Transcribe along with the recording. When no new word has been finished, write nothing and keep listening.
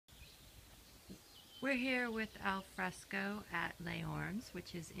We're here with Al Fresco at Les Ormes,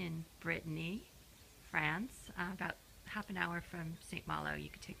 which is in Brittany, France, about half an hour from St. Malo. You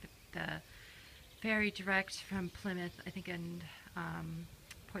could take the ferry direct from Plymouth, I think, and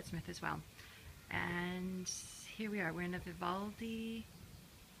Portsmouth as well. And here we are. We're in a Vivaldi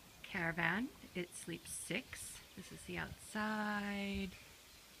caravan. It sleeps 6. This is the outside.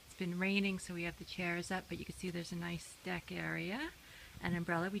 It's been raining, so we have the chairs up, but you can see there's a nice deck area. An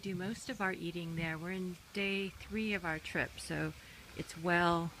umbrella. We do most of our eating there. We're in day 3 of our trip, so it's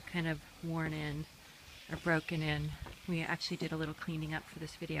well kind of worn in or broken in. We actually did a little cleaning up for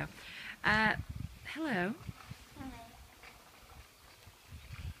this video. Hello. Hello.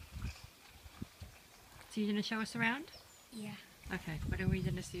 So you're going to show us around? Yeah. Okay, what are we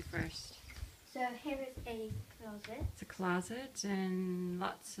going to see first? So here is a closet. It's a closet and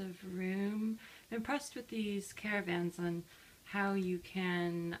lots of room. I'm impressed with these caravans on how you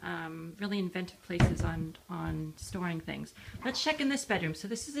can really inventive places on storing things. Let's check in this bedroom. So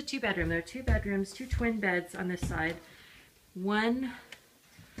this is a 2-bedroom. There are 2 bedrooms, 2 twin beds on this side. One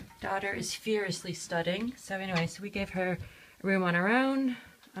daughter is furiously studying. So anyway, so we gave her a room on her own.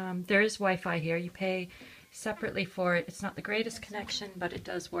 There is Wi-Fi here. You pay separately for it. It's not the greatest connection, but it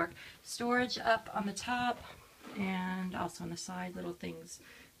does work. Storage up on the top and also on the side, little things,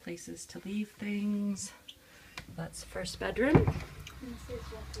 places to leave things. That's the first bedroom.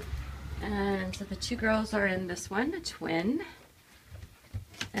 And so the 2 girls are in this one, a twin.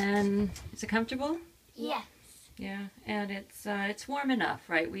 And is it comfortable? Yes. Yeah, and it's warm enough,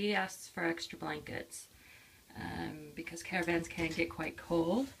 right? We asked for extra blankets because caravans can get quite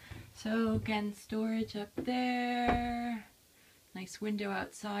cold. So again, storage up there. Nice window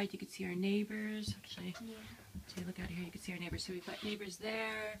outside. You can see our neighbors. Actually, so you look out here, you can see our neighbors. So we've got neighbors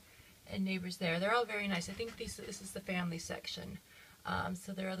there and neighbors there. They're all very nice. I think this is the family section.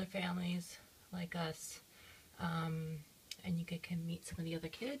 So there are other families like us. And you can meet some of the other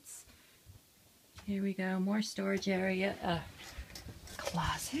kids. Here we go. More storage area.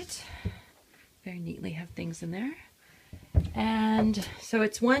 Closet. Very neatly have things in there. And so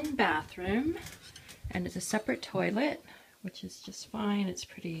it's 1 bathroom. And it's a separate toilet, which is just fine. It's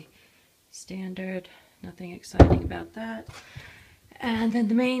pretty standard. Nothing exciting about that. And then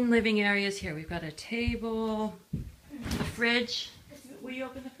the main living area is here. We've got a table, a fridge. Will you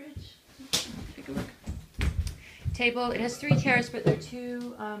open the fridge? Take a look. Table. It has 3 chairs, but there are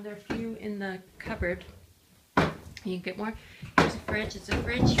a few in the cupboard. You can get more. Here's a fridge. It's a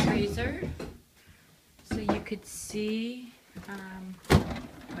fridge freezer. So you could see.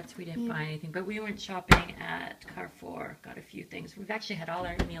 We didn't buy anything, but we went shopping at Carrefour. Got a few things. We've actually had all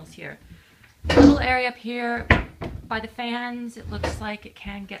our meals here. A little area up here by the fans. It looks like it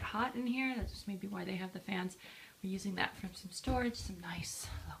can get hot in here. That's just maybe why they have the fans. We're using that for some storage, some nice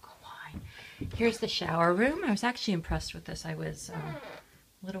local wine. Here's the shower room. I was actually impressed with this. I was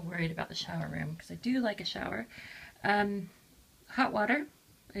a little worried about the shower room because I do like a shower. Hot water.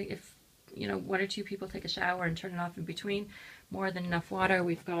 If 1 or 2 people take a shower and turn it off in between, more than enough water.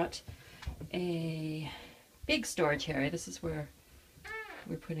 We've got a big storage area. This is where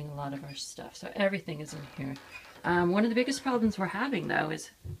we're putting a lot of our stuff. So everything is in here. One of the biggest problems we're having, though,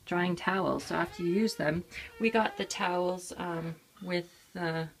 is drying towels. So after you use them, we got the towels with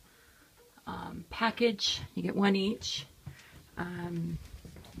the package. You get 1 each.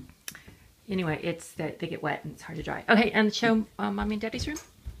 Anyway, they get wet and it's hard to dry. Okay, and show Mommy and Daddy's room.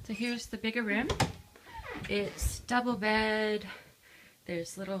 So here's the bigger room. It's double bed.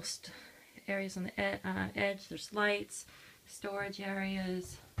 There's little areas on the edge. There's lights, storage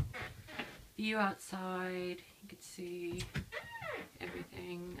areas, view outside. You can see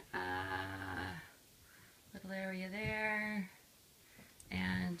everything. Little area there.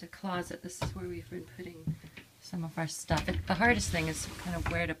 And a closet. This is where we've been putting some of our stuff. The hardest thing is kind of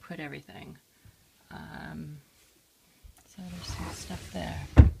where to put everything. So there's some stuff there.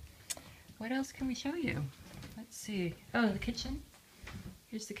 What else can we show you? Let's see. Oh, the kitchen.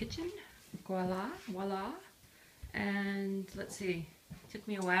 Here's the kitchen. Voila, voila. And let's see. It took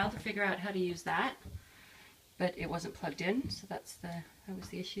me a while to figure out how to use that, but it wasn't plugged in, so that was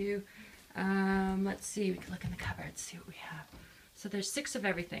the issue. Let's see. We can look in the cupboards, see what we have. So there's 6 of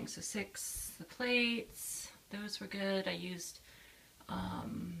everything. So 6. The plates. Those were good. I used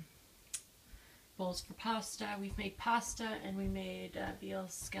bowls for pasta. We've made pasta and we made veal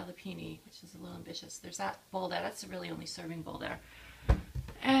scallopini, which is a little ambitious. There's that bowl there. That's really only serving bowl there.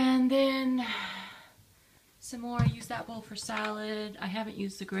 And then some more. I used that bowl for salad. I haven't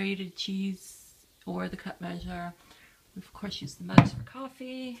used the grated cheese or the cup measure. We've of course used the mugs for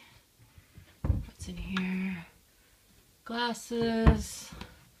coffee. What's in here? Glasses.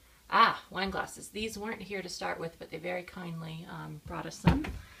 Ah, wine glasses. These weren't here to start with, but they very kindly brought us some.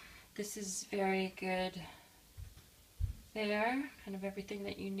 This is very good there, kind of everything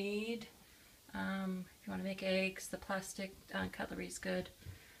that you need. If you want to make eggs, the plastic cutlery is good.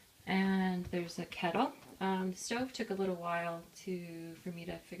 And there's a kettle. The stove took a little while for me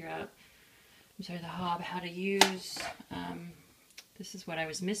to figure out, the hob, how to use. This is what I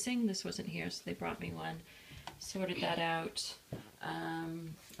was missing. This wasn't here, so they brought me one. Sorted that out.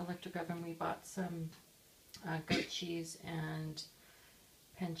 Electric oven, we bought some goat cheese and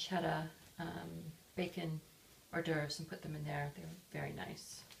pancetta bacon hors d'oeuvres and put them in there. They were very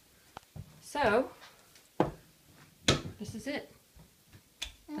nice. So, this is it.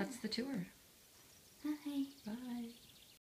 That's the tour. Bye. Bye.